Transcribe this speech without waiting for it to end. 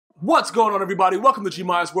What's going on, everybody? Welcome to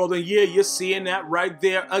GmiasWorld, and yeah, you're seeing that right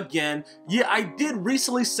there again. Yeah, I did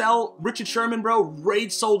recently sell Richard Sherman, bro.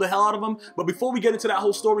 Raid sold the hell out of him. But before we get into that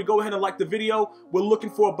whole story, go ahead and like the video. We're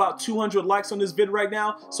looking for about 200 likes on this vid right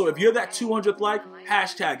now. So if you're that 200th like,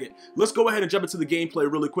 hashtag it. Let's go ahead and jump into the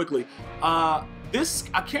gameplay really quickly. I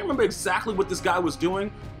can't remember exactly what this guy was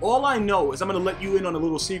doing. All I know is I'm going to let you in on a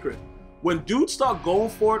little secret. When dudes start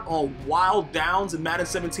going for it on wild downs in Madden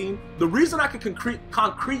 17, the reason I can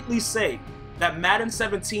concretely say that Madden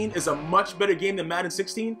 17 is a much better game than Madden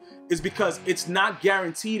 16 is because it's not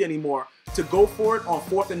guaranteed anymore to go for it on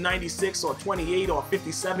 4th and 96 or 28 or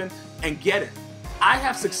 57 and get it. I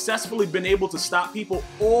have successfully been able to stop people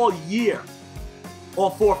all year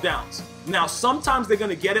on 4th downs. Now, sometimes they're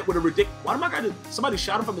going to get it with a ridiculous... Why am I going to... Somebody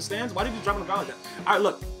shot him from the stands? Why did you drop on the ground like that? All right,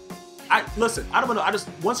 look. Listen, I don't know.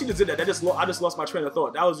 Once he just did that, I just lost my train of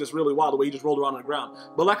thought. That was just really wild the way he just rolled around on the ground.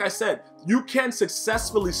 But like I said, you can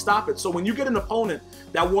successfully stop it. So when you get an opponent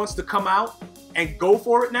that wants to come out and go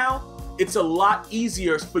for it now, it's a lot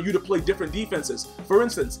easier for you to play different defenses. For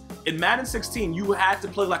instance, in Madden 16, you had to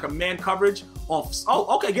play like a man coverage on.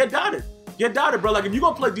 Oh, okay, get dotted. Get dotted, bro. Like if you're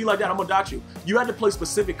gonna play D like that, I'm gonna dot you. You had to play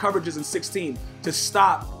specific coverages in 16 to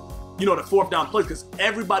stop, you know, the 4th down plays, because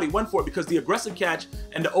everybody went for it because the aggressive catch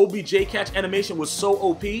and the OBJ catch animation was so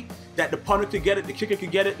OP that the punter could get it, the kicker could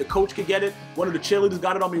get it, the coach could get it. One of the cheerleaders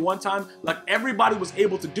got it on me one time. Like everybody was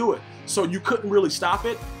able to do it, so you couldn't really stop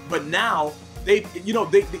it. But now you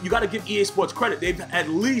got to give EA Sports credit. They've at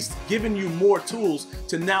least given you more tools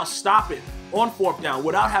to now stop it on 4th down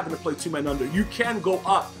without having to play 2 men under. You can go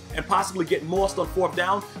up and possibly get mossed on 4th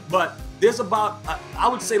down, but there's about, I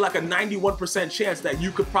would say like a 91% chance that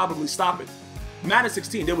you could probably stop it. Madden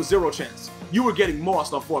 16, there was 0 chance. You were getting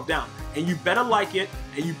mossed on 4th down, and you better like it,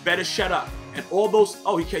 and you better shut up. And all those,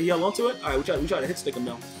 oh, he held onto it? All right, we try to hit stick him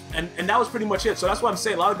now. And that was pretty much it. So that's what I'm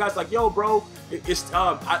saying. A lot of guys like, yo, bro,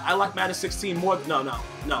 I like Madden 16 more.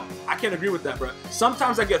 No, I can't agree with that, bro.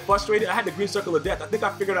 Sometimes I get frustrated. I had the green circle of death. I think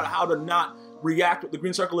I figured out how to not react with the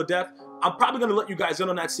green circle of death. I'm probably going to let you guys in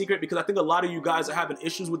on that secret because I think a lot of you guys are having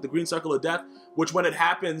issues with the green circle of death, which when it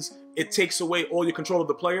happens, it takes away all your control of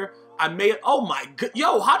the player. I may, oh my god,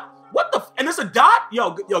 yo, what the, and it's a dot?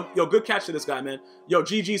 Yo, good catch to this guy, man. Yo,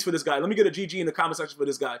 GG's for this guy. Let me get a GG in the comment section for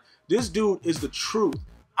this guy. This dude is the truth.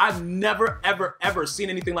 I've never, ever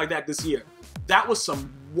seen anything like that this year. That was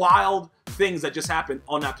some wild things that just happened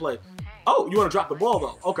on that play. Oh, you want to drop the ball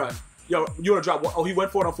though? Okay. Yo, you want to drop, oh, he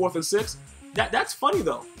went for it on 4th and 6? That's funny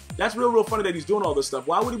though. That's real funny that he's doing all this stuff.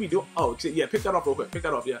 Why would he be doing? Oh, yeah, pick that off real quick. Pick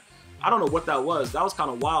that off, yeah. I don't know what that was. That was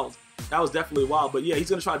kind of wild. That was definitely wild. But yeah, he's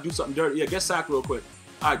gonna try to do something dirty. Yeah, get sacked real quick.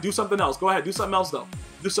 All right, do something else. Go ahead, do something else though.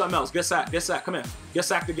 Do something else. Get sacked. Get sacked. Come here. Get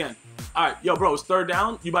sacked again. All right, yo, bro, it's 3rd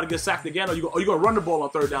down. You about to get sacked again, or you gonna run the ball on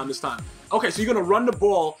 3rd down this time? Okay, so you're gonna run the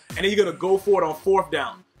ball and then you're gonna go for it on 4th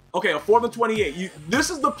down. Okay, on 4th and 28. This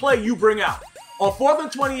is the play you bring out. On 4th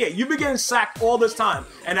and 28, you've been getting sacked all this time,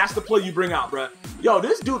 and that's the play you bring out, bruh. Yo,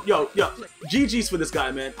 this dude, yo, GG's for this guy,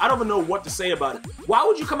 man. I don't even know what to say about it. Why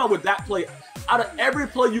would you come out with that play out of every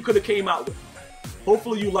play you could have came out with?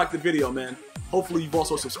 Hopefully you liked the video, man. Hopefully you've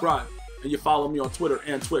also subscribed, and you follow me on Twitter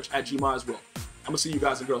and Twitch at GmiasWorld. I'm gonna see you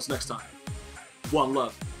guys and girls next time. One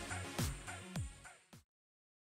love.